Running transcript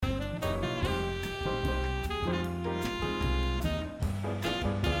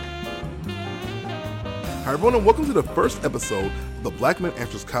Hi, everyone, and welcome to the first episode of the Black Man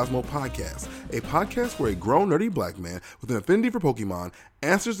Answers Cosmo podcast, a podcast where a grown, nerdy black man with an affinity for Pokemon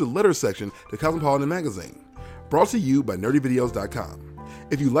answers the letter section to Cosmopolitan magazine. Brought to you by nerdyvideos.com.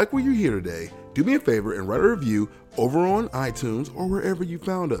 If you like what you hear today, do me a favor and write a review over on iTunes or wherever you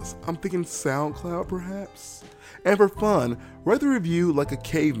found us. I'm thinking SoundCloud, perhaps? And for fun, write the review like a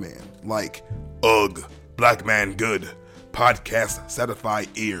caveman, like, ugh, black man good, podcast satisfy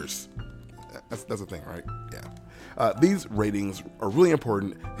ears. That's a thing, right? Yeah. These ratings are really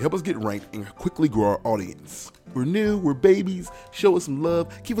important. They help us get ranked and quickly grow our audience. We're new, we're babies. Show us some love.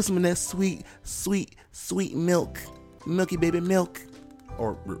 Give us some of that sweet, sweet, sweet milk. Milky baby milk.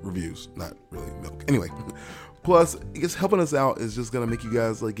 Or reviews, not really milk. Anyway, plus, just helping us out is just going to make you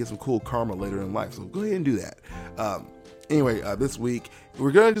guys get some cool karma later in life. So go ahead and do that. Anyway, this week,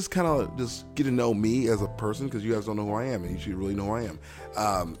 we're going to just kind of just get to know me as a person because you guys don't know who I am, and you should really know who I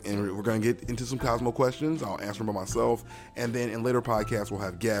am. And we're going to get into some Cosmo questions. I'll answer them by myself. And then in later podcasts, we'll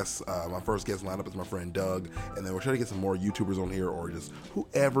have guests. My first guest lineup is my friend Doug. And then we'll try to get some more YouTubers on here or just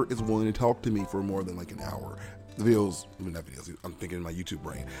whoever is willing to talk to me for more than an hour. The videos, not videos, I'm thinking in my YouTube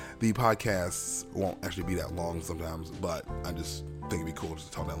brain. The podcasts won't actually be that long sometimes, but I just think it'd be cool just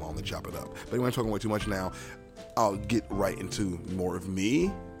to talk that long and chop it up. But anyway, I'm talking way too much now. I'll get right into more of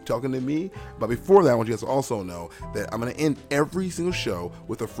me, talking to me. But before that, I want you guys to also know that I'm going to end every single show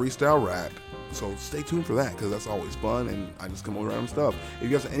with a freestyle rap. So stay tuned for that, because that's always fun, and I just come over random stuff. If you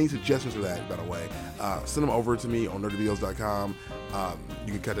guys have any suggestions for that, by the way, send them over to me on nerdyvideos.com.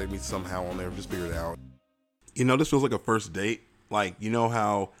 You can contact me somehow on there, just figure it out. You know, this feels like a first date. You know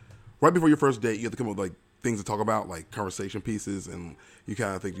how right before your first date, you have to come up with things to talk about, conversation pieces, and you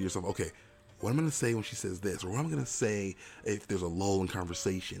kind of think to yourself, okay, what am I going to say when she says this? Or what am I going to say if there's a lull in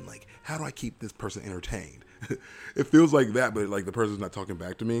conversation? How do I keep this person entertained? It feels like that, but the person's not talking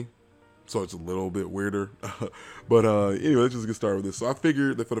back to me. So it's a little bit weirder. But anyway, let's just get started with this. So I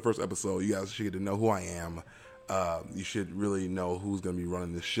figured that for the first episode, you guys should get to know who I am. You should really know who's going to be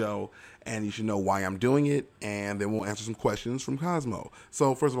running this show, and you should know why I'm doing it, and then we'll answer some questions from Cosmo.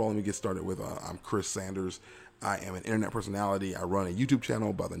 So first of all, let me get started with, I'm Chris Sanders. I am an internet personality. I run a YouTube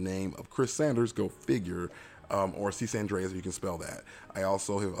channel by the name of Chris Sanders, go figure, or C. Sandreas, you can spell that. I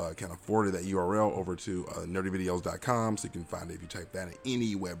also have kind of forwarded that URL over to nerdyvideos.com, so you can find it if you type that in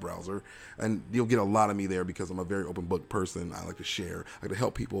any web browser. And you'll get a lot of me there because I'm a very open book person. I like to share. I like to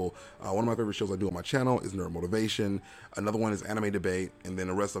help people. One of my favorite shows I do on my channel is Nerd Motivation. Another one is Anime Debate. And then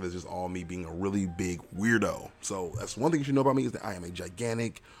the rest of it is just all me being a really big weirdo. So that's one thing you should know about me, is that I am a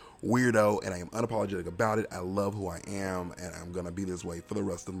gigantic weirdo, and I am unapologetic about it. I love who I am, and I'm gonna be this way for the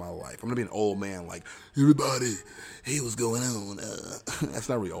rest of my life. I'm gonna be an old man everybody, hey, what's going on? That's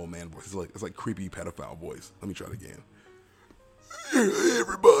not really old man voice. It's like creepy pedophile voice. Let me try it again. Hey,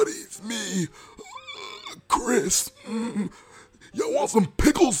 everybody, it's me, Chris. Y'all want some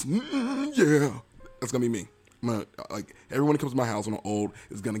pickles? Yeah, that's gonna be me. I'm gonna, everyone who comes to my house when I'm old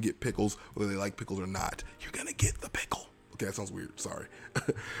is gonna get pickles, whether they like pickles or not. You're gonna get the pickle. Okay, that sounds weird. Sorry.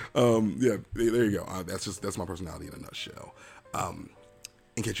 Yeah, there you go. That's my personality in a nutshell.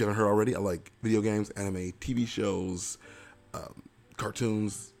 In case you haven't heard already, I like video games, anime, TV shows,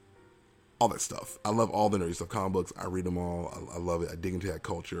 cartoons, all that stuff. I love all the nerdy stuff. Comic books, I read them all. I love it. I dig into that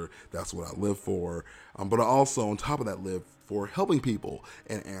culture. That's what I live for. But I also, on top of that, live for helping people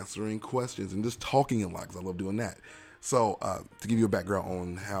and answering questions and just talking a lot, because I love doing that. So to give you a background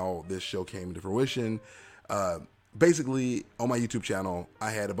on how this show came into fruition, basically, on my YouTube channel,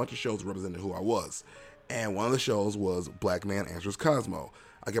 I had a bunch of shows representing who I was. And one of the shows was Black Man Answers Cosmo.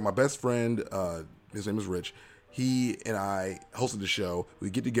 I got my best friend, his name is Rich. He and I hosted the show.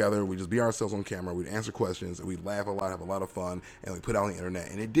 We'd get together, we'd just be ourselves on camera, we'd answer questions, and we'd laugh a lot, have a lot of fun, and we put it out on the internet.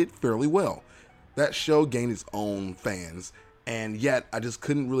 And it did fairly well. That show gained its own fans. And yet, I just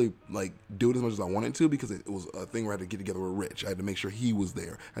couldn't really do it as much as I wanted to, because it was a thing where I had to get together with Rich. I had to make sure he was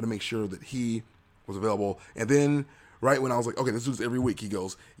there. I had to make sure that he was available. And then right when I was like, okay, let's do this every week, he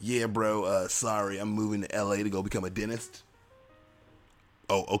goes, yeah, bro, sorry, I'm moving to LA to go become a dentist.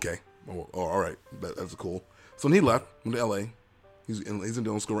 Oh, okay. Oh, all right. That's cool. So then he left, went to LA. He's in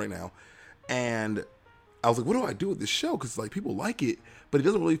dental school right now. And I was like, what do I do with this show? Because people like it, but it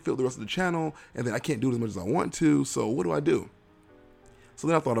doesn't really fit the rest of the channel. And then I can't do it as much as I want to. So what do I do? So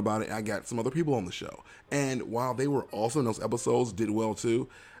then I thought about it, and I got some other people on the show. And while they were also in those episodes, did well too,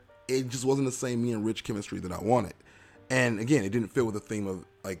 it just wasn't the same me and Rich chemistry that I wanted. And again, it didn't fit with the theme of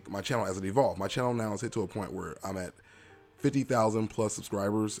my channel as it evolved. My channel now is hit to a point where I'm at 50,000 plus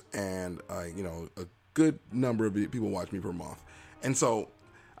subscribers, and a good number of people watch me per month. And so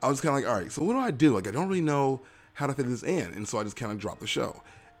I was kind of all right, so what do I do? I don't really know how to fit this in. And so I just kind of dropped the show.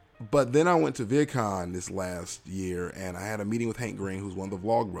 But then I went to VidCon this last year, and I had a meeting with Hank Green, who's one of the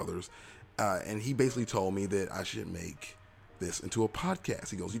Vlog Brothers, and he basically told me that I should make this into a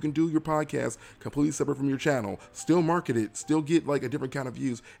podcast. He goes, you can do your podcast completely separate from your channel, still market it, still get like a different kind of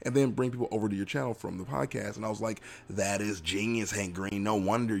views, and then bring people over to your channel from the podcast. And I was like, that is genius, Hank Green. No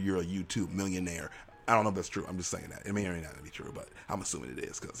wonder you're a YouTube millionaire. I don't know if that's true. I'm just saying that. It may or may not be true, but I'm assuming it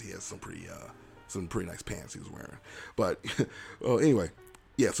is because he has some pretty nice pants he was wearing. But anyway,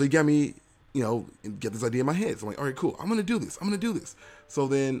 yeah, so he got me, get this idea in my head. So I'm like, all right, cool. I'm going to do this. So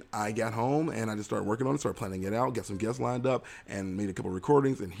then I got home and I just started working on it, started planning it out, got some guests lined up, and made a couple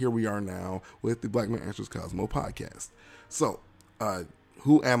recordings. And here we are now with the Black Man Answers Cosmo podcast. So,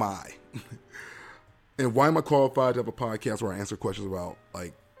 who am I? And why am I qualified to have a podcast where I answer questions about,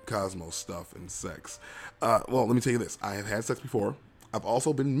 like, Cosmo stuff and sex? Well, let me tell you this. I have had sex before. I've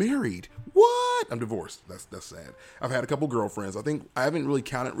also been married. What? I'm divorced. That's sad. I've had a couple girlfriends. I think I haven't really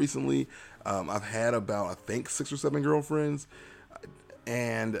counted recently. I've had about, 6 or 7 girlfriends,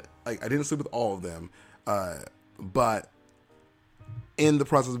 and I didn't sleep with all of them. But in the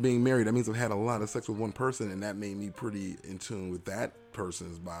process of being married, that means I've had a lot of sex with one person, and that made me pretty in tune with that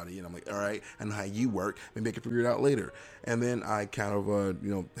person's body. And I'm like, all right, I know how you work. Maybe I can figure it out later. And then I kind of,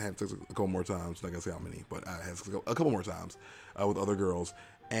 had sex a couple more times. Not gonna say how many, but I had sex a couple more times with other girls.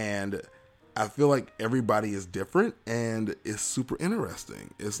 And I feel like everybody is different, and it's super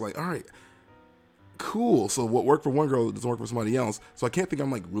interesting. It's like, all right, cool. So what worked for one girl doesn't work for somebody else. So I can't think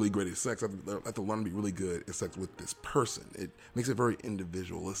I'm like really great at sex. I have to learn to be really good at sex with this person. It makes it very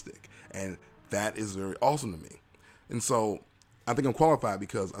individualistic, and that is very awesome to me. And so I think I'm qualified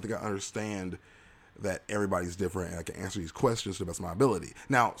because I think I understand that everybody's different, and I can answer these questions to the best of my ability.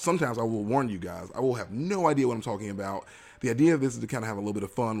 Now, sometimes I will warn you guys, I will have no idea what I'm talking about. The idea of this is to kind of have a little bit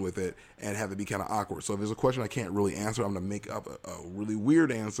of fun with it and have it be kind of awkward. So if there's a question I can't really answer, I'm going to make up a really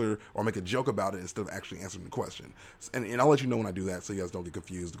weird answer or make a joke about it instead of actually answering the question. And I'll let you know when I do that so you guys don't get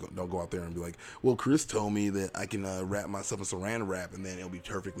confused. Don't go out there and be like, well, Chris told me that I can wrap myself in saran wrap and then it'll be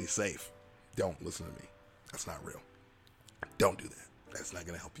perfectly safe. Don't listen to me. That's not real. Don't do that. That's not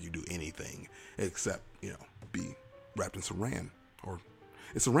going to help you do anything except, be wrapped in saran. Or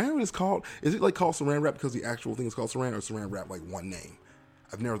is saran what it's called? Is it like called saran wrap because the actual thing is called saran, or saran wrap like one name?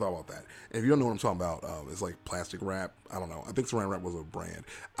 I've never thought about that. And if you don't know what I'm talking about, it's like plastic wrap. I don't know. I think saran wrap was a brand.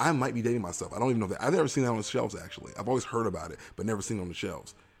 I might be dating myself. I don't even know that. I've never seen that on the shelves, actually. I've always heard about it, but never seen it on the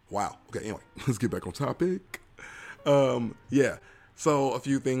shelves. Wow. Okay, anyway, let's get back on topic. Yeah. So a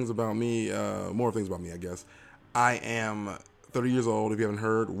few things about me, more things about me, I guess. I am 30 years old, if you haven't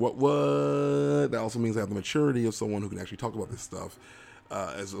heard. What? That also means I have the maturity of someone who can actually talk about this stuff,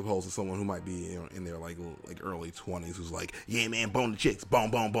 as opposed to someone who might be in their like early 20s who's like, yeah, man, bone the chicks,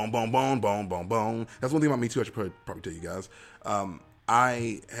 bone. That's one thing about me too. I should probably tell you guys.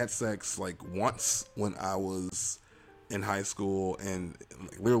 I had sex like once when I was in high school, and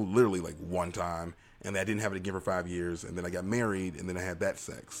like, literally like one time, and I didn't have it again for 5 years, and then I got married, and then I had that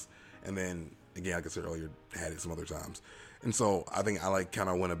sex, and then again, like I said earlier, had it some other times. And so I think I like kind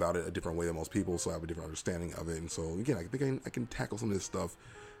of went about it a different way than most people, so I have a different understanding of it. And so again, I think I can tackle some of this stuff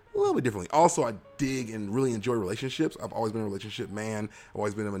a little bit differently. Also, I dig and really enjoy relationships. I've always been a relationship man. I've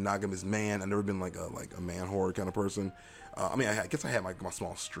always been a monogamous man. I've never been like a man whore kind of person. I guess I had my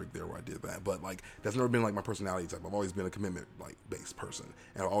small streak there where I did that, but like that's never been like my personality type. I've always been a commitment like based person,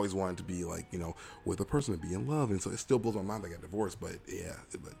 and I've always wanted to be like with a person to be in love. And so it still blows my mind that I got divorced, but yeah,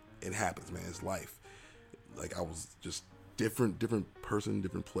 it happens, man. It's life. Like I was just different person,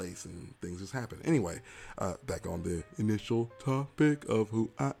 different place, and things just happen. Anyway, back on the initial topic of who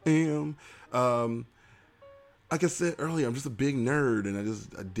I am. Like I said earlier, I'm just a big nerd, and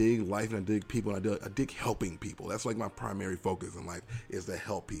I dig life, and I dig people, and I dig helping people. That's like my primary focus in life, is to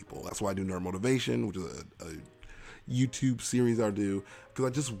help people. That's why I do Nerd Motivation, which is a YouTube series I do, because I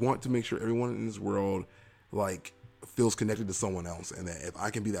just want to make sure everyone in this world like feels connected to someone else, and that if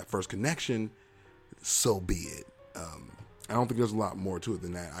I can be that first connection, so be it. I don't think there's a lot more to it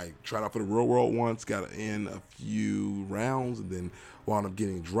than that. I tried out for the Real World once, got in a few rounds, and then wound up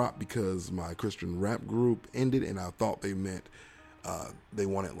getting dropped because my Christian rap group ended, and I thought they meant they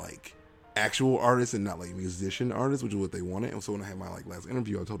wanted like actual artists and not like musician artists, which is what they wanted. And so when I had my like last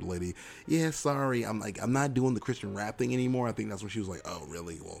interview, I told the lady, yeah, sorry, I'm not doing the Christian rap thing anymore. I think that's when she was like, oh,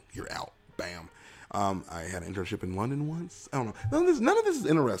 really? Well, you're out. Bam. I had an internship in London once. I don't know. None of this is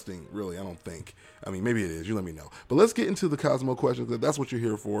interesting, really, I don't think. I mean, maybe it is. You let me know. But let's get into the Cosmo questions, because that's what you're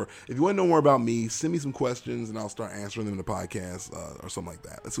here for. If you want to know more about me, send me some questions, and I'll start answering them in the podcast or something like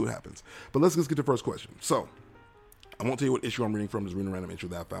that. Let's see what happens. But let's get to the first question. So, I won't tell you what issue I'm reading from. Just reading a random issue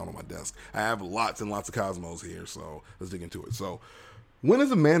that I found on my desk. I have lots and lots of Cosmos here, so let's dig into it. So, When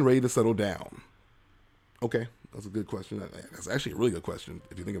is a man ready to settle down? Okay, that's a good question. That's actually a really good question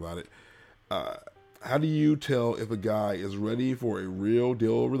if you think about it. How do you tell if a guy is ready for a real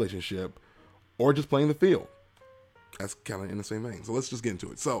deal relationship or just playing the field? That's kind of in the same vein. So let's just get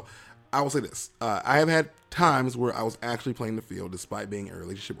into it. So I will say this. I have had times where I was actually playing the field despite being a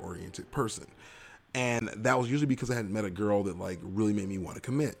relationship-oriented person. And that was usually because I hadn't met a girl that like really made me want to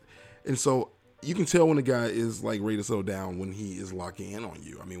commit. And so you can tell when a guy is like ready to settle down when he is locking in on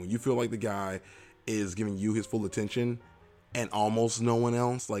you. I mean, when you feel like the guy is giving you his full attention and almost no one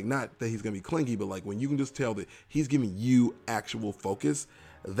else, like not that he's going to be clingy, but like when you can just tell that he's giving you actual focus,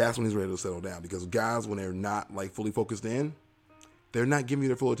 that's when he's ready to settle down. Because guys, when they're not like fully focused in, they're not giving you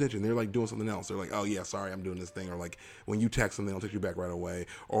their full attention. They're like doing something else. They're like, oh yeah, sorry, I'm doing this thing. Or like when you text them, they don't text you back right away.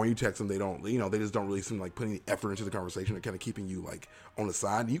 Or when you text them, they don't, they just don't really seem like putting any effort into the conversation. They're kind of keeping you like on the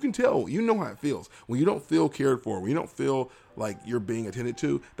side. You can tell, you know how it feels. When you don't feel cared for, when you don't feel like you're being attended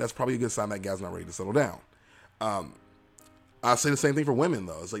to, that's probably a good sign that guy's not ready to settle down. I say the same thing for women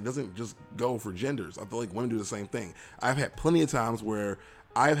though. It's like, it doesn't just go for genders. I feel like women do the same thing. I've had plenty of times where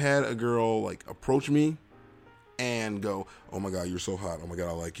I've had a girl like approach me and go, oh my God, you're so hot. Oh my God,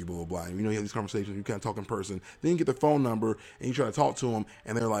 I like you, blah, blah, blah. And you have these conversations, you kind of talk in person. Then you get their phone number and you try to talk to them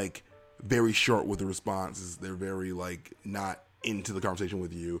and they're like very short with the responses. They're very like not into the conversation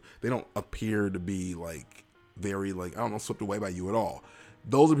with you. They don't appear to be like very like, I don't know, swept away by you at all.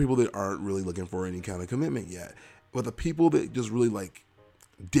 Those are people that aren't really looking for any kind of commitment yet. But the people that just really like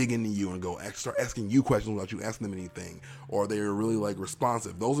dig into you and go start asking you questions without you asking them anything, or they're really like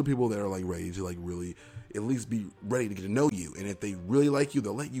responsive, those are people that are like ready to like really at least be ready to get to know you. And if they really like you,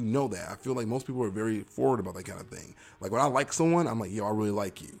 they'll let you know that. I feel like most people are very forward about that kind of thing. Like when I like someone, I'm like, yo, I really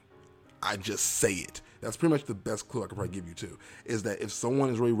like you. I just say it. That's pretty much the best clue I could probably give you too, is that if someone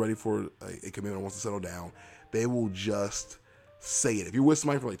is really ready for a commitment and wants to settle down, they will just say it. If you're with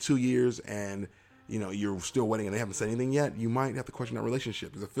somebody for like 2 years and you're still waiting and they haven't said anything yet, you might have to question that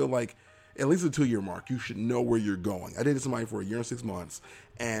relationship. Because I feel like at least the 2-year mark, you should know where you're going. I dated somebody for 1 year and 6 months,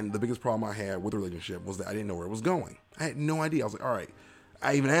 and the biggest problem I had with the relationship was that I didn't know where it was going. I had no idea. I was like, all right.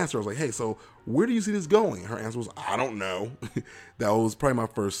 I even asked her, I was like, hey, so where do you see this going? Her answer was, I don't know. That was probably my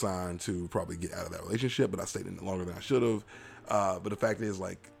first sign to probably get out of that relationship, but I stayed in it longer than I should have. But the fact is,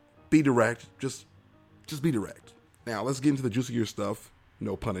 like, be direct. Just be direct. Now, let's get into the juicier stuff.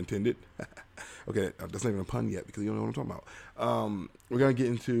 No pun intended. Okay, that's not even a pun yet because you don't know what I'm talking about. We're going to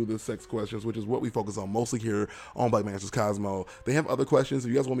get into the sex questions, which is what we focus on mostly here on Black Man Answers Cosmo. They have other questions. If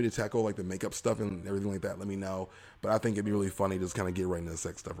you guys want me to tackle like the makeup stuff and everything like that, let me know. But I think it'd be really funny to just kind of get right into the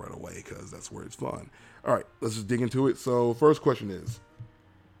sex stuff right away because that's where it's fun. All right, let's just dig into it. So first question is,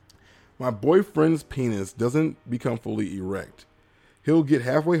 my boyfriend's penis doesn't become fully erect. He'll get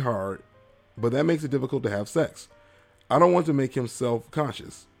halfway hard, but that makes it difficult to have sex. I don't want to make him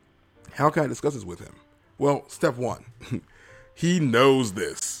self-conscious. How can I discuss this with him? Well, step one, he knows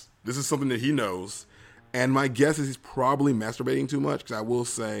this. This is something that he knows. And my guess is he's probably masturbating too much, because I will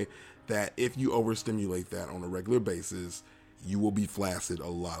say that if you overstimulate that on a regular basis, you will be flaccid a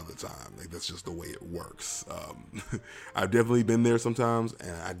lot of the time. Like, that's just the way it works. I've definitely been there sometimes,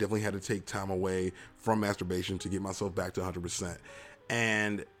 and I definitely had to take time away from masturbation to get myself back to 100%.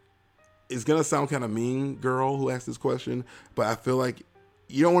 And it's going to sound kind of mean, girl who asked this question, but I feel like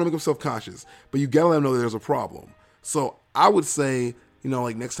you don't want to make them self-conscious, but you got to let them know that there's a problem. So I would say,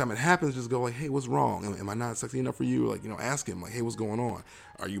 like next time it happens, just go like, hey, what's wrong? Am I not sexy enough for you? Like, ask him like, hey, what's going on?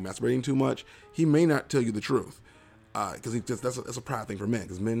 Are you masturbating too much? He may not tell you the truth. Because that's a pride thing for men.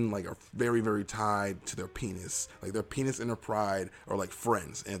 Because men like are very, very tied to their penis. Like their penis and their pride are like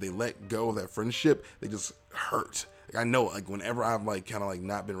friends, and if they let go of that friendship, they just hurt. Like I know, like whenever I've like kind of like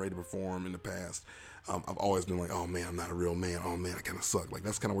not been ready to perform in the past, I've always been like, oh man, I'm not a real man. Oh man, I kind of suck. Like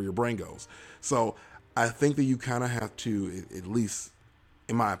that's kind of where your brain goes. So I think that you kind of have to, at least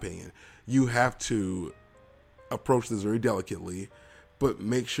in my opinion, you have to approach this very delicately, but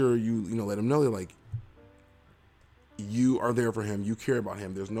make sure you let him know that like, you are there for him. You care about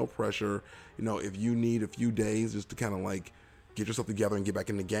him. There's no pressure. If you need a few days just to kind of like get yourself together and get back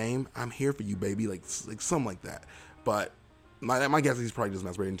in the game, I'm here for you, baby. Like something like that. But my guess is he's probably just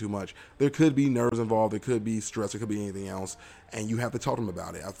masturbating too much. There could be nerves involved. There could be stress. There could be anything else. And you have to talk to him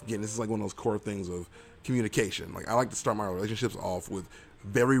about it. Again, this is like one of those core things of communication. Like I like to start my relationships off with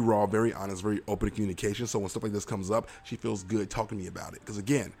very raw, very honest, very open communication. So when stuff like this comes up, she feels good talking to me about it. Because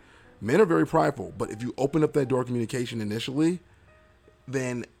again, men are very prideful, but if you open up that door of communication initially,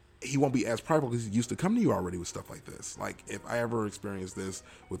 then he won't be as prideful because he's used to coming to you already with stuff like this. Like, if I ever experience this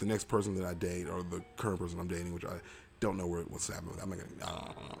with the next person that I date or the current person I'm dating, which I don't know what's happening with, I'm not going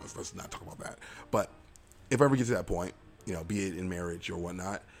to, let's not talk about that. But if I ever get to that point, be it in marriage or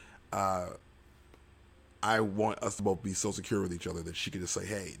whatnot. I want us to both be so secure with each other that she could just say,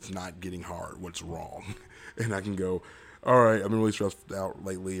 hey, it's not getting hard. What's wrong? And I can go, all right, I've been really stressed out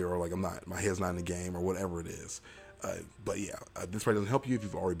lately, or like my head's not in the game, or whatever it is. But yeah, this probably doesn't help you if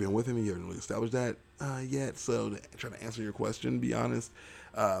you've already been with him and you haven't really established that yet. So to try to answer your question, be honest,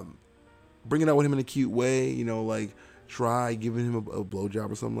 bring it out with him in a cute way, like try giving him a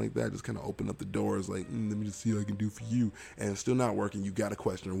blowjob or something like that. Just kind of open up the doors, like, let me just see what I can do for you. And it's still not working. You got to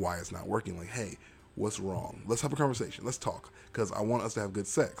question why it's not working. Like, hey, what's wrong? Let's have a conversation. Let's talk, because I want us to have good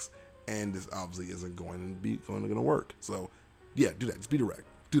sex. And this obviously isn't going to work. So, yeah, do that. Just be direct.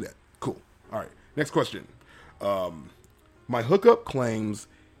 Do that. Cool. All right. Next question. My hookup claims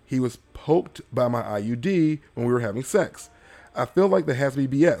he was poked by my IUD when we were having sex. I feel like that has to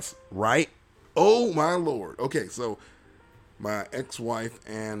be BS, right? Oh, my Lord. Okay, so my ex-wife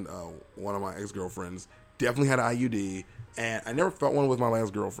and one of my ex-girlfriends definitely had an IUD, and I never felt one with my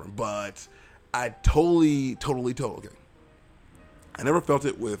last girlfriend, but I totally. Okay. I never felt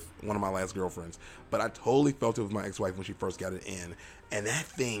it with one of my last girlfriends, but I totally felt it with my ex-wife when she first got it in, and that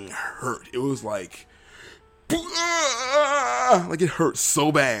thing hurt. It was like it hurt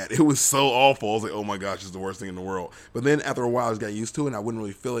so bad. It was so awful. I was like, oh my gosh, this is the worst thing in the world. But then after a while, I just got used to it, and I wouldn't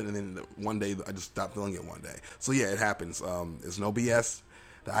really feel it, and then one day, I just stopped feeling it one day. So yeah, it happens. It's no BS.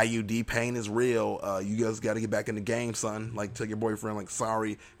 The IUD pain is real. You guys got to get back in the game, son. Like, tell your boyfriend, like,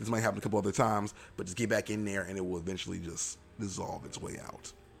 sorry, this might happen a couple other times, but just get back in there, and it will eventually just dissolve its way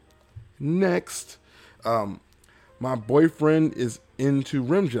out. Next, my boyfriend is into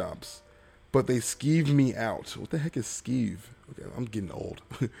rim jobs, but they skeeve me out. What the heck is skeeve? Okay, I'm getting old.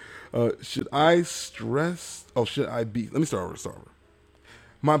 Should I be? Let me start over.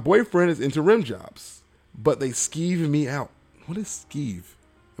 My boyfriend is into rim jobs, but they skeeve me out. What is skeeve?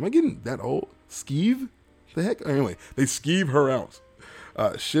 Am I getting that old? Skeeve? The heck? Anyway, they skeeve her out.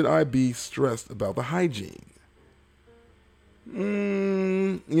 Should I be stressed about the hygiene?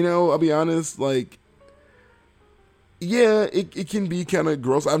 I'll be honest, like, yeah, it can be kind of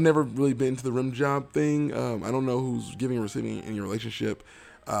gross. I've never really been to the rim job thing. I don't know who's giving or receiving in your relationship,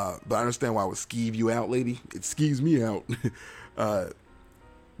 but I understand why it would skeeve you out, lady. It skeeves me out.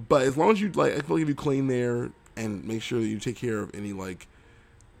 But as long as you, like, I feel like if you clean there and make sure that you take care of any, like,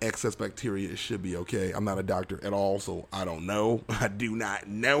 excess bacteria, it should be okay. I'm not a doctor at all, so I don't know. I do not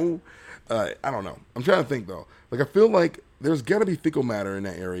know. I don't know. I'm trying to think, though. Like, I feel like there's got to be fecal matter in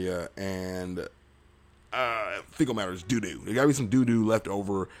that area, and fecal matter is doo-doo. There got to be some doo-doo left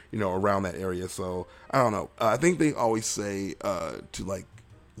over, around that area. So, I don't know. I think they always say to, like,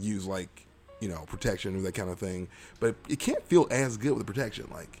 use, like, protection or that kind of thing. But it can't feel as good with the protection.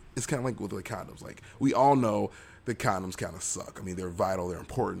 Like, it's kind of like with the condoms. Like, we all know the condoms kind of suck. I mean, they're vital, they're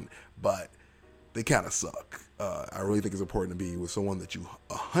important, but they kind of suck. I really think it's important to be with someone that you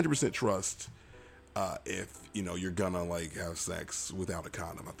 100% trust if, you're gonna, like, have sex without a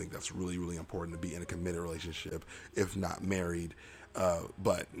condom. I think that's really, really important to be in a committed relationship, if not married.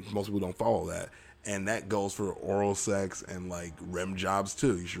 But most people don't follow that. And that goes for oral sex and, like, rim jobs,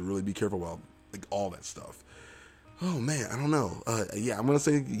 too. You should really be careful about, like, all that stuff. Oh, man, I don't know. Yeah, I'm going to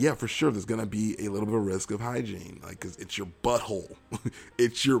say, yeah, for sure, there's going to be a little bit of risk of hygiene. Like, because it's your butthole.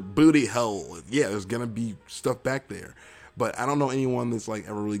 It's your booty hole. Yeah, there's going to be stuff back there. But I don't know anyone that's, like,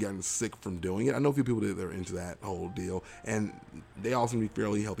 ever really gotten sick from doing it. I know a few people that are into that whole deal. And they all seem to be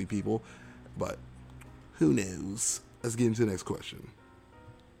fairly healthy people. But who knows? Let's get into the next question.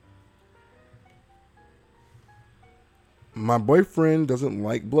 My boyfriend doesn't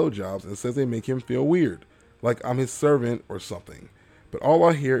like blowjobs and says they make him feel weird, like I'm his servant or something. But all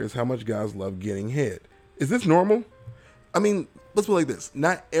I hear is how much guys love getting head. Is this normal? I mean, let's put it like this.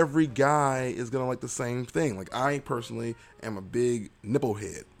 Not every guy is going to like the same thing. Like, I personally am a big nipple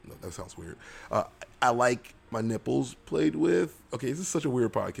head. That sounds weird. I like my nipples played with. Okay, this is such a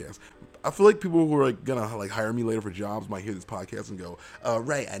weird podcast. I feel like people who are, like, gonna, like, hire me later for jobs might hear this podcast and go, all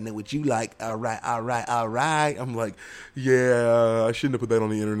right, I know what you like. All right. I'm like, yeah, I shouldn't have put that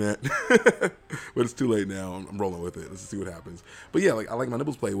on the internet. But it's too late now. I'm rolling with it. Let's see what happens. But yeah, like, I like my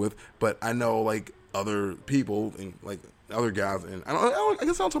nipples played with, but I know, like, other people and, like, other guys, and I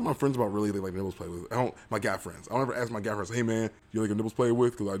guess I don't talk to my friends about really they like nipples played with. My guy friends. I don't ever ask my guy friends, hey man, you like your nipples played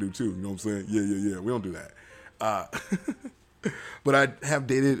with? Because I do too. You know what I'm saying? Yeah. We don't do that. But I have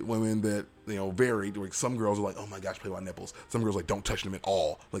dated women that, varied. Like, some girls are like, oh my gosh, play with my nipples. Some girls are like, don't touch them at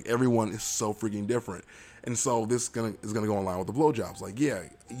all. Like, everyone is so freaking different. And so this is gonna go in line with the blowjobs. Like, yeah,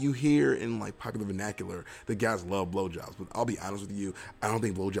 you hear in, like, popular vernacular that guys love blowjobs. But I'll be honest with you, I don't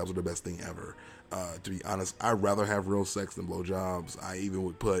think blowjobs are the best thing ever. To be honest, I'd rather have real sex than blowjobs. I even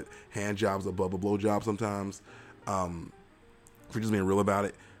would put hand jobs above a blowjob sometimes. For just being real about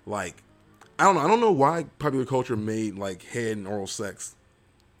it. Like, I don't know why popular culture made like head and oral sex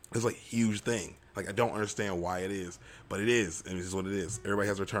is like a huge thing. Like, I don't understand why it is, but it is, and this is what it is. Everybody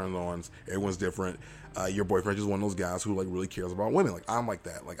has their turn-ons. Everyone's different. Your boyfriend is one of those guys who like really cares about women. Like, I'm like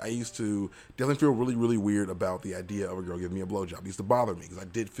that. Like, I used to definitely feel really, really weird about the idea of a girl giving me a blowjob. It used to bother me because I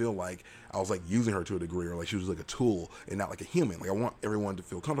did feel like I was like using her to a degree, or like she was like a tool and not like a human. Like, I want everyone to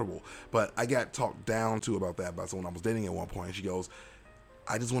feel comfortable. But I got talked down to about that by someone I was dating at one point, and she goes,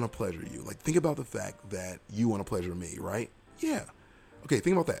 I just want to pleasure you. Like, think about the fact that you want to pleasure me, right? Yeah. Okay,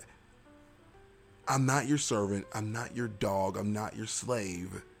 think about that. I'm not your servant. I'm not your dog. I'm not your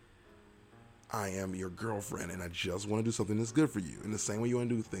slave. I am your girlfriend, and I just want to do something that's good for you. In the same way you want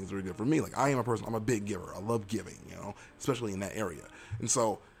to do things that are good for me. Like, I am a person, I'm a big giver. I love giving, especially in that area. And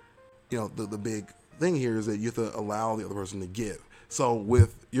so, the big thing here is that you have to allow the other person to give. So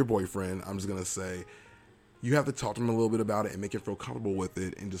with your boyfriend, I'm just going to say, you have to talk to him a little bit about it and make him feel comfortable with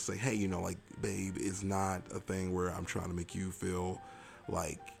it, and just say, hey, like, babe, it's not a thing where I'm trying to make you feel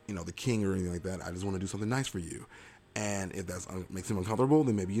like, the king or anything like that. I just want to do something nice for you. And if that makes him uncomfortable,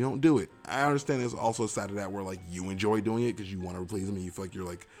 then maybe you don't do it. I understand there's also a side of that where like you enjoy doing it because you want to please him and you feel like you're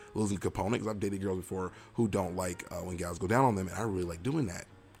like losing the component. Because I've dated girls before who don't like when guys go down on them, and I really like doing that.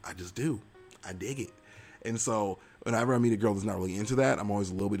 I just do. I dig it. And so whenever I meet a girl that's not really into that, I'm always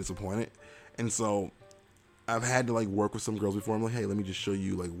a little bit disappointed. And so I've had to like work with some girls before. I'm like, hey, let me just show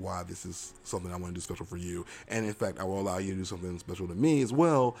you like why this is something I want to do special for you. And in fact, I will allow you to do something special to me as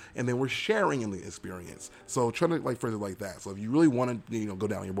well. And then we're sharing in the experience. So try to like phrase it like that. So if you really want to, go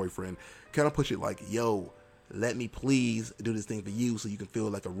down on your boyfriend, kind of push it like, yo, let me please do this thing for you so you can feel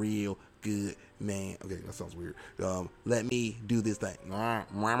like a real good man. Okay, that sounds weird. Let me do this thing.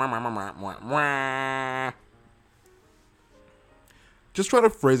 Just try to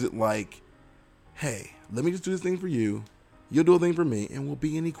phrase it like, hey, let me just do this thing for you. You'll do a thing for me, and we'll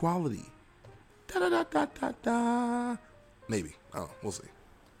be in equality. Da da da da da da. Maybe. I don't know. We'll see.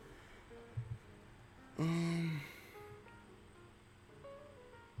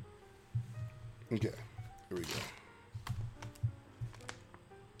 Okay. Here we go.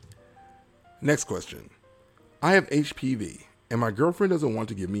 Next question. I have HPV, and my girlfriend doesn't want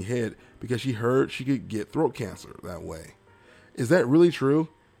to give me head because she heard she could get throat cancer that way. Is that really true?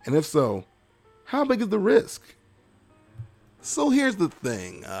 And if so, how big is the risk? So here's the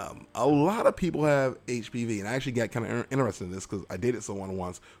thing. A lot of people have HPV, and I actually got kind of interested in this because I dated someone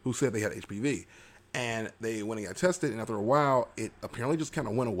once who said they had HPV. And they went and got tested, and after a while, it apparently just kind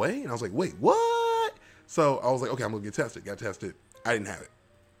of went away. And I was like, wait, what? So I was like, okay, I'm going to get tested. Got tested. I didn't have it.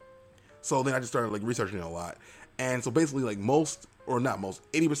 So then I just started like researching it a lot. And so basically like 80%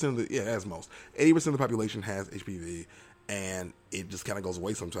 of the population has HPV. And it just kind of goes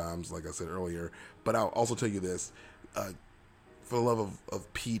away sometimes, like I said earlier. But I'll also tell you this, for the love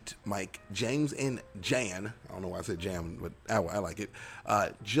of Pete, Mike, James, and Jan, I don't know why I said Jam, but I like it,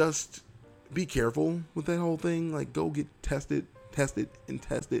 just be careful with that whole thing. Like, go get tested.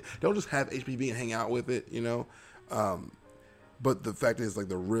 Don't just have HPV and hang out with it, But the fact is, like,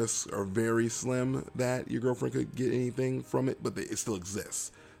 the risks are very slim that your girlfriend could get anything from it, but it still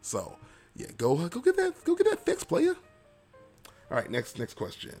exists. So, yeah, go get that fixed, player. All right, next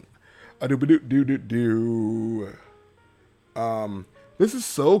question. This is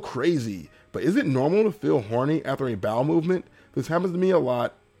so crazy, but is it normal to feel horny after a bowel movement? This happens to me a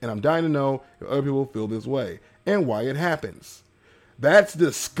lot, and I'm dying to know if other people feel this way and why it happens. That's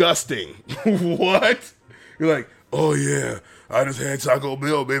disgusting. What? You're like, oh yeah, I just had Taco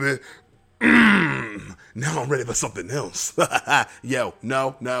Bell, baby. Now I'm ready for something else. Yo,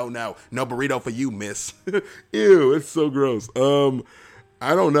 no burrito for you, miss. Ew, it's so gross.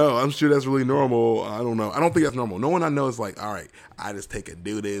 I don't know. I'm sure that's really normal. I don't know. I don't think that's normal. No one I know is like, all right, I just take a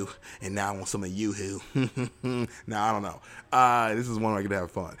doo-doo and now I want some of you-hoo. No, I don't know. This is one where I get to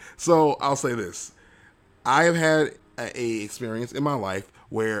have fun. So I'll say this. I have had a experience in my life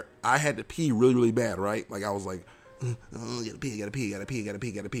where I had to pee really, really bad, right? Like I was like, oh, gotta pee.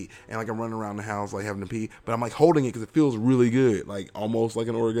 And like I'm running around the house like having to pee, but I'm like holding it because it feels really good, like almost like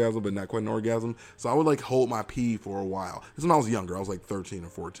an orgasm, but not quite an orgasm. So I would like hold my pee for a while. This is when I was younger. I was like 13 or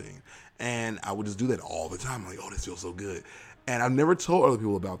 14. And I would just do that all the time. I'm like, oh, this feels so good. And I've never told other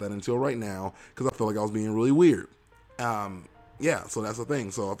people about that until right now because I felt like I was being really weird. Yeah, so that's the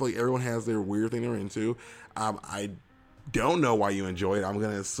thing. So I feel like everyone has their weird thing they're into. I don't know why you enjoy it. I'm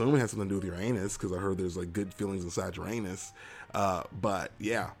going to assume it has something to do with your anus because I heard there's like good feelings inside your anus. But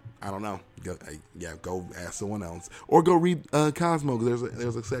yeah, I don't know. Go ask someone else or go read Cosmo, because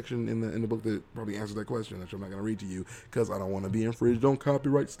there's a section in the book that probably answers that question, which I'm not going to read to you because I don't want to be infringed on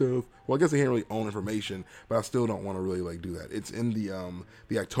copyright stuff. Well, I guess they can't really own information, but I still don't want to really like do that. It's in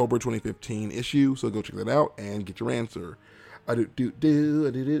the October 2015 issue, so go check that out and get your answer.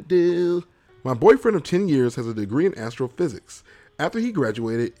 My boyfriend of 10 years has a degree in astrophysics. After he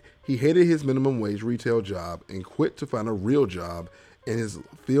graduated, he hated his minimum wage retail job and quit to find a real job in his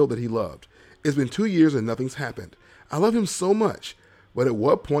field that he loved. It's been 2 years and nothing's happened. I love him so much, but at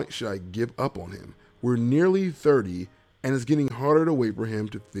what point should I give up on him? We're nearly 30 and it's getting harder to wait for him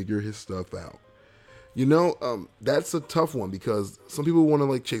to figure his stuff out. That's a tough one because some people want to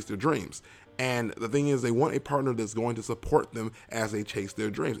like chase their dreams. And the thing is, they want a partner that's going to support them as they chase their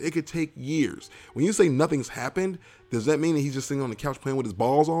dreams. It could take years. When you say nothing's happened, does that mean that he's just sitting on the couch playing with his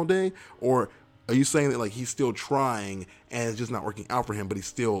balls all day? Or are you saying that like he's still trying and it's just not working out for him, but he's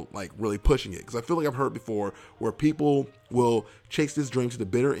still like really pushing it? Because I feel like I've heard before where people will chase this dream to the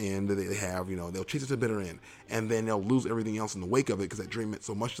bitter end that they have, they'll chase it to the bitter end and then they'll lose everything else in the wake of it because that dream meant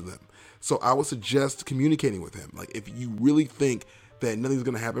so much to them. So I would suggest communicating with him. Like if you really think that nothing's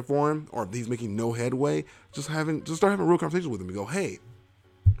going to happen for him or if he's making no headway, just start having real conversations with him and go, hey,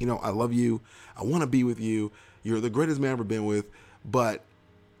 I love you. I want to be with you. You're the greatest man I've ever been with, but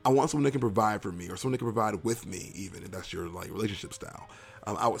I want someone that can provide for me or someone that can provide with me, even if that's your like relationship style.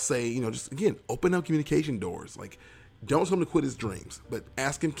 I would say, just again, open up communication doors. Like don't tell him to quit his dreams, but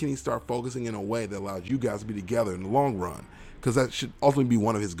ask him, can he start focusing in a way that allows you guys to be together in the long run? Because that should ultimately be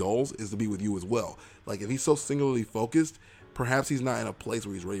one of his goals, is to be with you as well. Like if he's so singularly focused, perhaps he's not in a place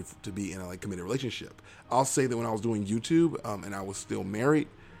where he's ready to be in a like committed relationship. I'll say that when I was doing YouTube and I was still married,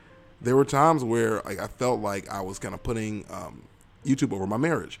 there were times where like I felt like I was kind of putting YouTube over my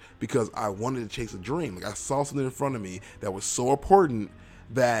marriage because I wanted to chase a dream. Like I saw something in front of me that was so important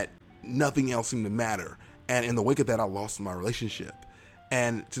that nothing else seemed to matter. And in the wake of that, I lost my relationship.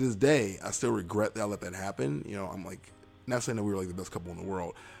 And to this day, I still regret that I let that happen. I'm like, not saying that we were like the best couple in the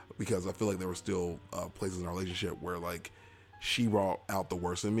world, because I feel like there were still places in our relationship where like she brought out the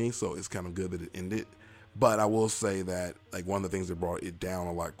worst in me, so it's kind of good that it ended. But I will say that like one of the things that brought it down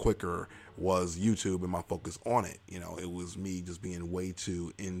a lot quicker was YouTube and my focus on it. It was me just being way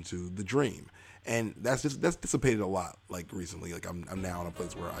too into the dream, and that's dissipated a lot. Like recently, like I'm now in a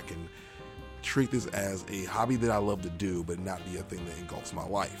place where I can treat this as a hobby that I love to do, but not be a thing that engulfs my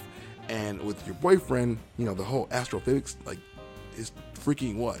life. And with your boyfriend, the whole astrophysics like is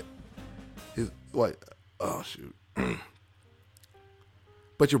freaking what? Oh shoot.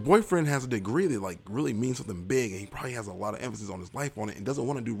 But your boyfriend has a degree that like really means something big, and he probably has a lot of emphasis on his life on it and doesn't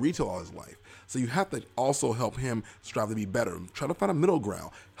want to do retail all his life. So you have to also help him strive to be better. Try to find a middle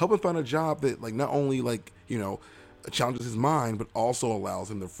ground. Help him find a job that like not only like, challenges his mind, but also allows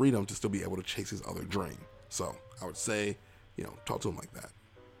him the freedom to still be able to chase his other dream. So I would say, talk to him like that.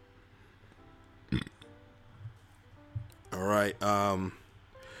 All right.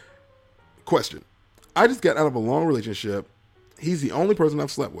 Question. I just got out of a long relationship. He's the only person I've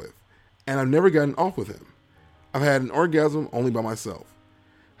slept with, and I've never gotten off with him. I've had an orgasm only by myself.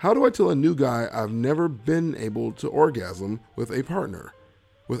 How do I tell a new guy I've never been able to orgasm with a partner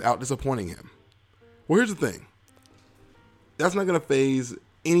without disappointing him? Well, here's the thing. That's not going to faze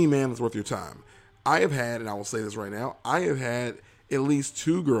any man that's worth your time. I have had, and I will say this right now, I have had at least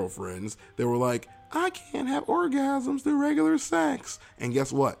 2 girlfriends that were like, I can't have orgasms through regular sex. And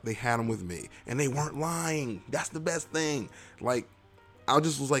guess what? They had them with me. And they weren't lying. That's the best thing. Like, I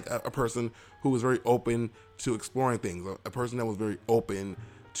just was like a person who was very open to exploring things. A person that was very open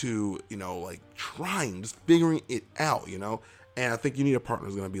to, like trying, just figuring it out, And I think you need a partner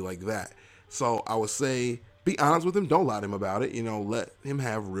who's going to be like that. So I would say, be honest with him. Don't lie to him about it. Let him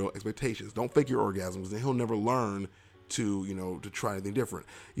have real expectations. Don't fake your orgasms. Then he'll never learn to try anything different.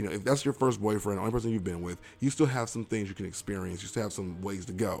 If that's your first boyfriend, the only person you've been with, you still have some things you can experience. You still have some ways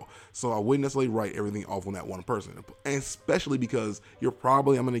to go. So I wouldn't necessarily write everything off on that one person. And especially because you're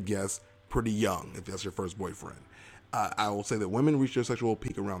probably, I'm going to guess, pretty young if that's your first boyfriend. I will say that women reach their sexual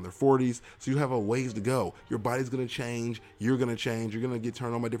peak around their 40s, so you have a ways to go. Your body's going to change, you're going to change, you're going to get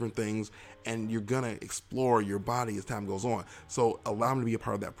turned on by different things, and you're going to explore your body as time goes on. So allow him to be a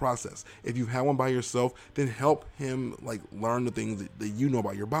part of that process. If you have one by yourself, then help him like learn the things that you know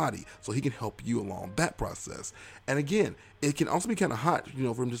about your body, so he can help you along that process. And again, it can also be kind of hot, for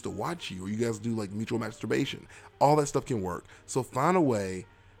him just to watch you, or you guys do like mutual masturbation. All that stuff can work. So find a way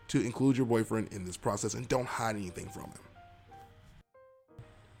to include your boyfriend in this process and don't hide anything from him.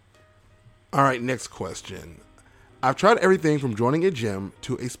 All right, next question. I've tried everything from joining a gym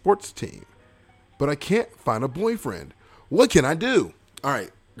to a sports team, but I can't find a boyfriend. What can I do? All right,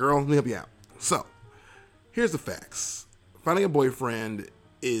 girl, let me help you out. So, here's the facts. Finding a boyfriend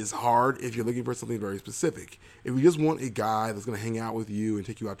is hard if you're looking for something very specific. If you just want a guy that's going to hang out with you and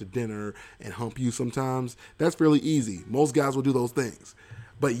take you out to dinner and hump you sometimes, that's fairly easy. Most guys will do those things.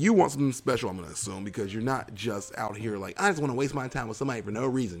 But you want something special, I'm going to assume, because you're not just out here like, I just want to waste my time with somebody for no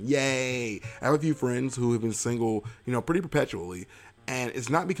reason. Yay! I have a few friends who have been single, pretty perpetually. And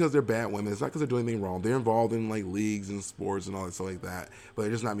it's not because they're bad women. It's not because they're doing anything wrong. They're involved in like leagues and sports and all that stuff like that. But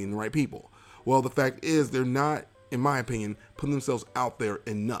they're just not meeting the right people. Well, the fact is they're not, in my opinion, putting themselves out there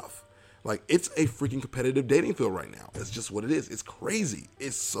enough. Like, it's a freaking competitive dating field right now. It's just what it is. It's crazy.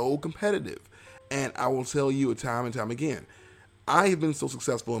 It's so competitive. And I will tell you time and time again, I have been so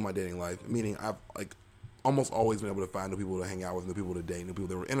successful in my dating life, meaning I've like almost always been able to find new people to hang out with, new people to date, new people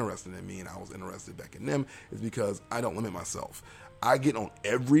that were interested in me, and I was interested back in them, is because I don't limit myself. I get on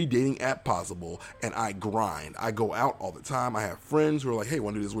every dating app possible, and I grind. I go out all the time. I have friends who are like, hey,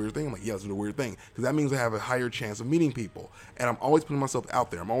 want to do this weird thing? I'm like, yeah, let's do the weird thing. Because that means I have a higher chance of meeting people. And I'm always putting myself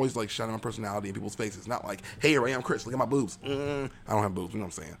out there. I'm always like shining my personality in people's faces. Not like, hey, here I am, Chris, look at my boobs. I don't have boobs, you know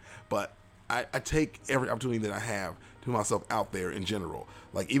what I'm saying? But I take every opportunity that I have to put myself out there in general.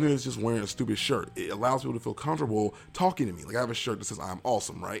 Like, even if it's just wearing a stupid shirt, it allows people to feel comfortable talking to me. Like, I have a shirt that says I'm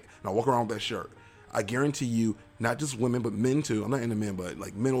awesome, right? And I walk around with that shirt. I guarantee you, not just women, but men too. I'm not into men, but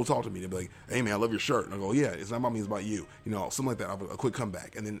like men will talk to me. They'll be like, hey man, I love your shirt. And I go, yeah, it's not about me, it's about you. Something like that. I'll have a quick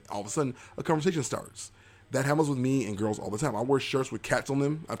comeback. And then all of a sudden, a conversation starts. That happens with me and girls all the time. I wear shirts with cats on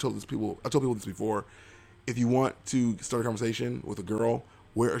them. I've told people this before. If you want to start a conversation with a girl,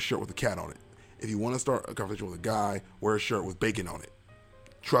 wear a shirt with a cat on it. If you want to start a conversation with a guy, wear a shirt with bacon on it.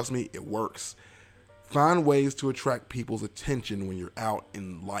 Trust me, it works. Find ways to attract people's attention when you're out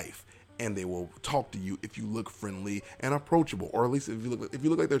in life. And they will talk to you if you look friendly and approachable, or at least if you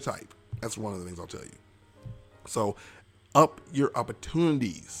look like their type. That's one of the things I'll tell you. So, up your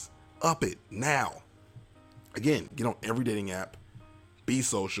opportunities. Up it now. Again, get on every dating app. Be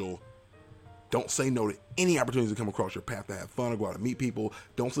social. Don't say no to any opportunities that come across your path to have fun or go out and meet people.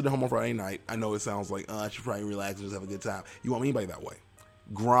 Don't sit at home on Friday night. I know it sounds like, I should probably relax and just have a good time. You won't meet anybody that way.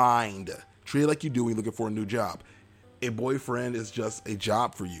 Grind. Treat it like you do when you're looking for a new job. A boyfriend is just a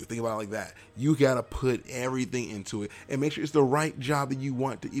job for you. Think about it like that. You got to put everything into it and make sure it's the right job that you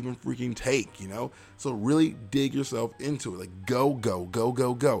want to even freaking take, So really dig yourself into it. Like, go, go, go,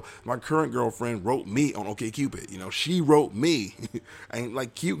 go, go. My current girlfriend wrote me on OkCupid. She wrote me. And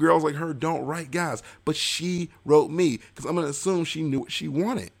like cute girls like her don't write guys, but she wrote me because I'm going to assume she knew what she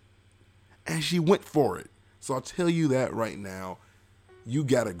wanted. And she went for it. So I'll tell you that right now. You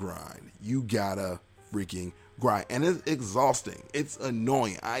got to grind. You got to freaking grind. And it's exhausting. It's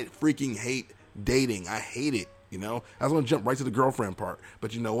annoying. I freaking hate dating. I hate it. I was going to jump right to the girlfriend part.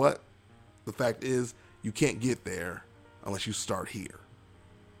 But you know what? The fact is, you can't get there unless you start here.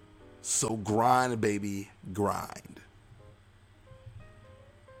 So grind, baby. Grind.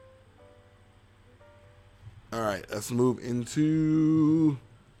 All right. Let's move into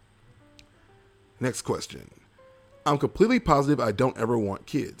next question. I'm completely positive I don't ever want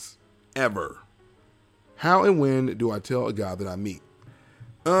kids. Ever. How and when do I tell a guy that I meet?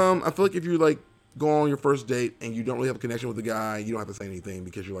 I feel like if you like go on your first date and you don't really have a connection with the guy, you don't have to say anything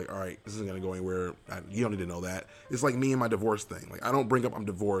because you're like, all right, this isn't going to go anywhere. You don't need to know that. It's like me and my divorce thing. Like, I don't bring up I'm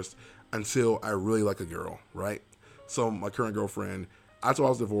divorced until I really like a girl, right? So my current girlfriend, I told I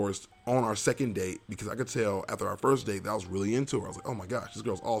was divorced on our second date because I could tell after our first date that I was really into her. I was like, oh my gosh, this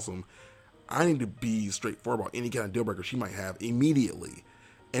girl's awesome. I need to be straightforward about any kind of deal breaker she might have immediately.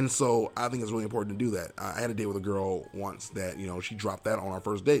 And so I think it's really important to do that. I had a date with a girl once that, she dropped that on our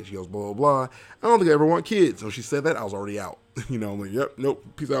first date. She goes, blah, blah, blah. I don't think I ever want kids. So she said that, I was already out. I'm like, yep, nope,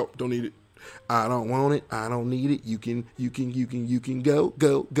 peace out, don't need it. I don't want it, I don't need it. You can go,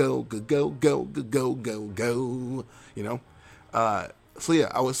 go, go, go, go, go, go, go, go, So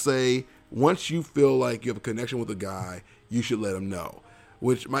yeah, I would say once you feel like you have a connection with a guy, you should let him know,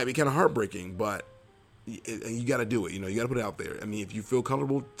 which might be kind of heartbreaking, but you got to do it. You got to put it out there. I mean, if you feel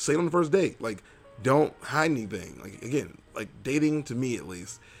comfortable, say it on the first date. Like, don't hide anything. Like, again, like dating to me at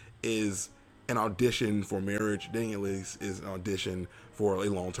least is an audition for marriage. Dating at least is an audition for a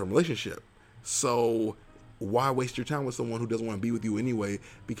long-term relationship. So why waste your time with someone who doesn't want to be with you anyway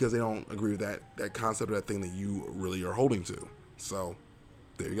because they don't agree with that concept or that thing that you really are holding to? So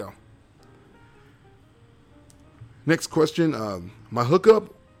there you go. Next question. My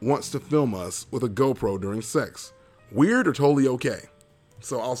hookup wants to film us with a GoPro during sex. Weird or totally okay?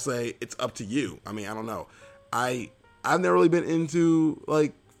 So I'll say it's up to you. I mean, I don't know. I've never really been into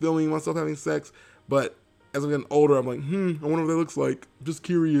like filming myself having sex, but as I'm getting older, I'm like, I wonder what that looks like. I'm just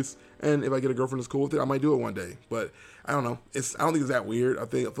curious. And if I get a girlfriend that's cool with it, I might do it one day. But I don't know. I don't think it's that weird. I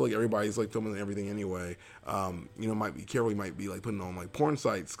feel like everybody's like filming everything anyway. Might be careful. You might be like putting on like porn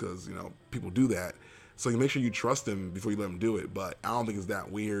sites because people do that. So you make sure you trust them before you let them do it. But I don't think it's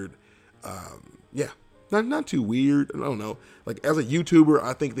that weird. Not too weird. I don't know. Like as a YouTuber,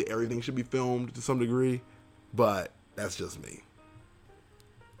 I think that everything should be filmed to some degree. But that's just me.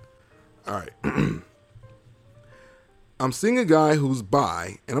 All right. I'm seeing a guy who's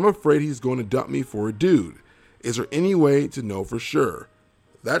bi, and I'm afraid he's going to dump me for a dude. Is there any way to know for sure?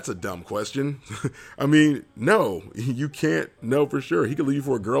 That's a dumb question. I mean, no, you can't know for sure. He could leave you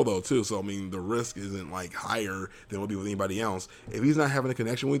for a girl, though, too. So, I mean, the risk isn't, like, higher than it would be with anybody else. If he's not having a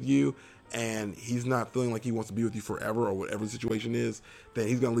connection with you, and he's not feeling like he wants to be with you forever or whatever the situation is, then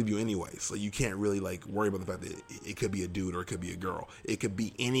he's going to leave you anyway. So you can't really, like, worry about the fact that it could be a dude or it could be a girl. It could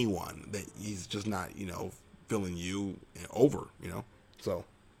be anyone that he's just not, feeling you over, So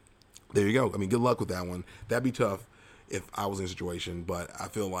there you go. I mean, good luck with that one. That'd be tough if I was in a situation, but I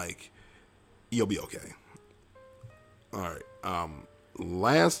feel like you'll be okay. All right.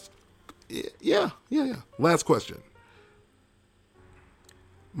 Last question.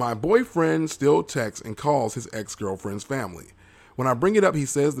 My boyfriend still texts and calls his ex-girlfriend's family. When I bring it up, he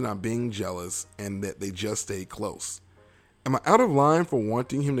says that I'm being jealous and that they just stay close. Am I out of line for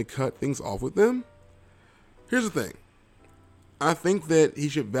wanting him to cut things off with them? Here's the thing. I think that he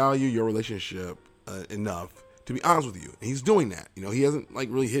should value your relationship enough to be honest with you. And he's doing that. He hasn't like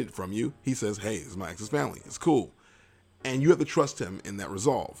really hid it from you. He says, hey, this is my ex's family. It's cool. And you have to trust him in that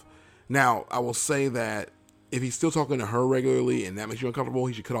resolve. Now, I will say that if he's still talking to her regularly and that makes you uncomfortable,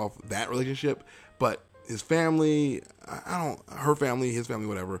 he should cut off that relationship. But his family, her family, his family,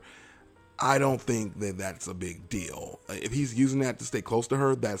 whatever, I don't think that that's a big deal. If he's using that to stay close to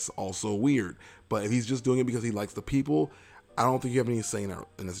her, that's also weird. But if he's just doing it because he likes the people, I don't think you have any say in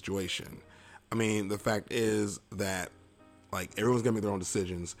the situation. I mean, the fact is that like everyone's gonna make their own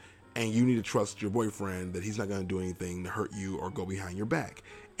decisions, and you need to trust your boyfriend that he's not gonna do anything to hurt you or go behind your back.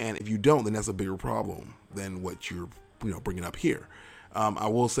 And if you don't, then that's a bigger problem than what you're bringing up here. I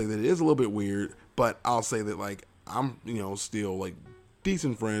will say that it is a little bit weird, but I'll say that like I'm still like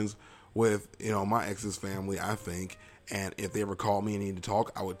decent friends with my ex's family, I think, and if they ever called me and needed to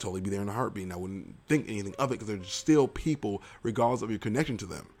talk, I would totally be there in a heartbeat, and I wouldn't think anything of it because they're still people regardless of your connection to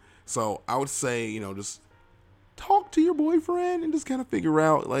them. So I would say just talk to your boyfriend and just kind of figure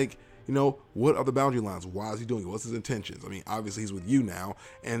out like what are the boundary lines, why is he doing it, what's his intentions. I mean, obviously he's with you now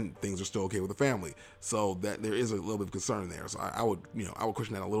and things are still okay with the family, so that there is a little bit of concern there. So I would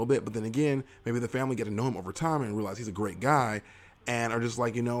question that a little bit, but then again, maybe the family get to know him over time and realize he's a great guy and are just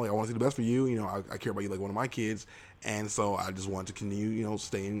like, I want to see the best for you. I care about you like one of my kids. And so I just want to continue,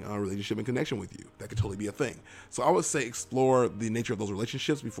 stay in a relationship and connection with you. That could totally be a thing. So I would say explore the nature of those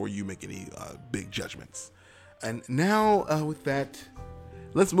relationships before you make any big judgments. And now with that,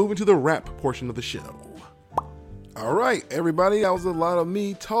 let's move into the rap portion of the show. All right, everybody, that was a lot of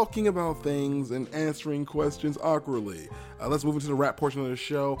me talking about things and answering questions awkwardly. Let's move into the rap portion of the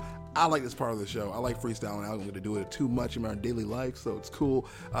show. I like this part of the show. I like freestyling. I don't get to do it too much in my daily life, so it's cool.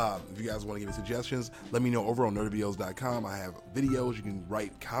 If you guys want to give me suggestions, let me know over on nerdyvideos.com. I have videos you can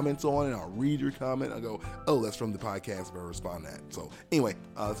write comments on, and I'll read your comment. I'll go, oh, that's from the podcast, if I respond to that. So anyway,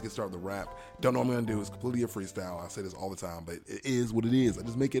 let's get started with the rap. Don't know what I'm going to do. It's completely a freestyle. I say this all the time, but it is what it is. I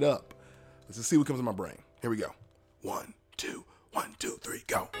just make it up. Let's just see what comes in my brain. Here we go. 1, 2, 1, 2, 3,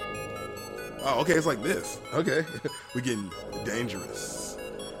 go. Oh, okay, it's like this. Okay, we're getting dangerous.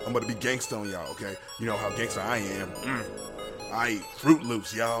 I'm about to be gangsta on y'all, okay? You know how gangsta I am. I eat Fruit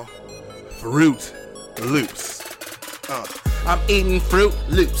Loops, y'all. Fruit Loops. I'm eating Fruit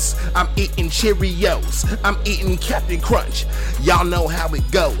Loops. I'm eating Cheerios. I'm eating Captain Crunch. Y'all know how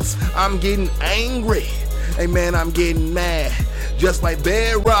it goes. I'm getting angry. Hey, man, I'm getting mad. Just like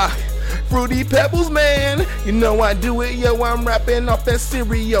Bedrock. Fruity Pebbles, man. You know I do it, yo. I'm rapping off that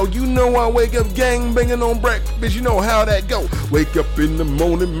cereal. You know I wake up gang banging on breakfast. You know how that go. Wake up in the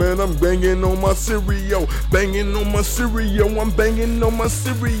morning, man. I'm banging on my cereal. Banging on my cereal. I'm banging on my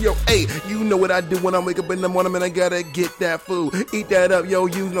cereal. Hey, you know what I do when I wake up in the morning, man. I gotta get that food. Eat that up, yo.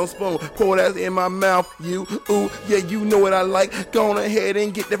 Use no spoon. Pour that in my mouth. You, ooh, yeah. You know what I like. Go on ahead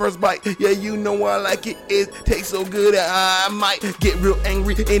and get the first bite. Yeah, you know I like it. It tastes so good that I might get real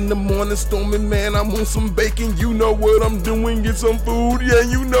angry in the morning. Storming, man, I'm on some bacon. You know what I'm doing, get some food. Yeah,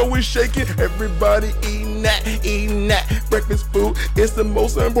 you know it's shaking. Everybody eating eating that breakfast food. It's the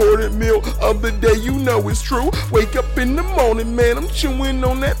most important meal of the day, you know it's true. Wake up in the morning, man, I'm chewing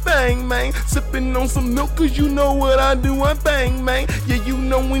on that thing, man. Sipping on some milk, cause you know what I do, I bang, man. Yeah, you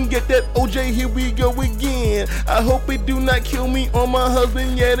know when get that OJ, here we go again. I hope it do not kill me or my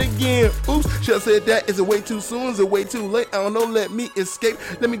husband yet again. Oops, should I said that? Is it way too soon? Is it way too late? I don't know, let me escape.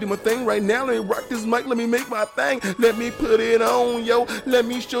 Let me do my thing right now. Let me rock this mic, let me make my thing. Let me put it on, yo. Let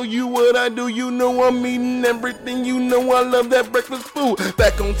me show you what I do. You know I'm eating everything. You know I love that breakfast food.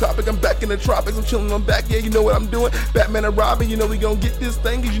 Back on topic, I'm back in the tropics. I'm chilling, I'm back, yeah, you know what I'm doing. Batman and Robin, you know we gon' get this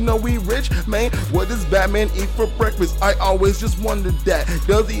thing, cause you know we rich, man. What does Batman eat for breakfast? I always just wondered that.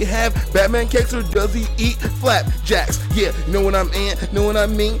 Does he have Batman cakes or does he eat flapjacks? Yeah, you know what I'm in, know what I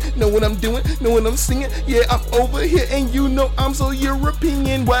mean, know what I'm doing, know what I'm singing. Yeah, I'm over here and you know I'm so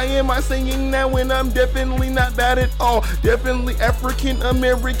European. Why am I singing now when I'm definitely not that at all? Definitely African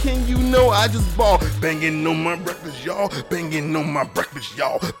American, you know I just ball. Banging on my breakfast, y'all. Banging on my breakfast,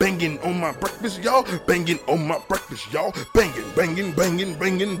 y'all. Banging on my breakfast, y'all. Banging on my breakfast, y'all. Banging, banging, banging,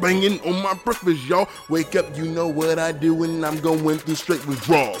 banging, banging on my breakfast, y'all. Wake up, you know what I do, and I'm going through straight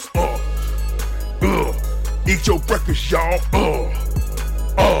withdrawals. Eat your breakfast, y'all.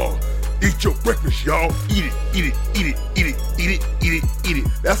 Eat your breakfast, y'all. Eat it, eat it, eat it, eat it, eat it, eat it, eat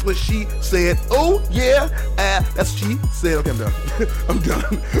it. That's what she said. Oh, yeah. That's what she said. Okay, I'm done. I'm done.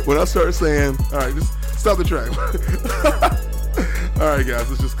 When I start saying, all right, just stop the track. All right, guys,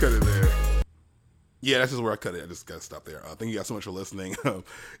 let's just cut it there. Yeah, that's just where I cut it. I just got to stop there. Thank you guys so much for listening.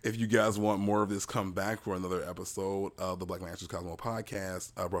 If you guys want more of this, come back for another episode of the Black Man Answers Cosmo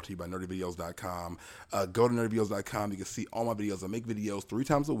podcast, brought to you by nerdyvideos.com. Go to nerdyvideos.com. You can see all my videos. I make videos 3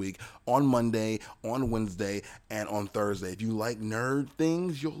 times a week, on Monday, on Wednesday, and on Thursday. If you like nerd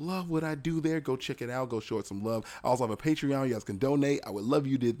things, you'll love what I do there. Go check it out. Go show it some love. I also have a Patreon. You guys can donate. I would love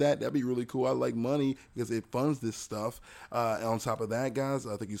you did that. That'd be really cool. I like money because it funds this stuff. And on top of that, guys,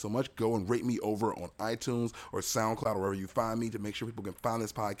 thank you so much. Go and rate me over on iTunes or SoundCloud or wherever you find me to make sure people can find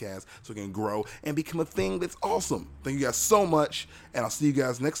this podcast so it can grow and become a thing that's awesome. Thank you guys so much, and I'll see you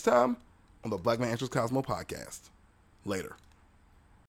guys next time on the Black Man Answers Cosmo podcast. Later.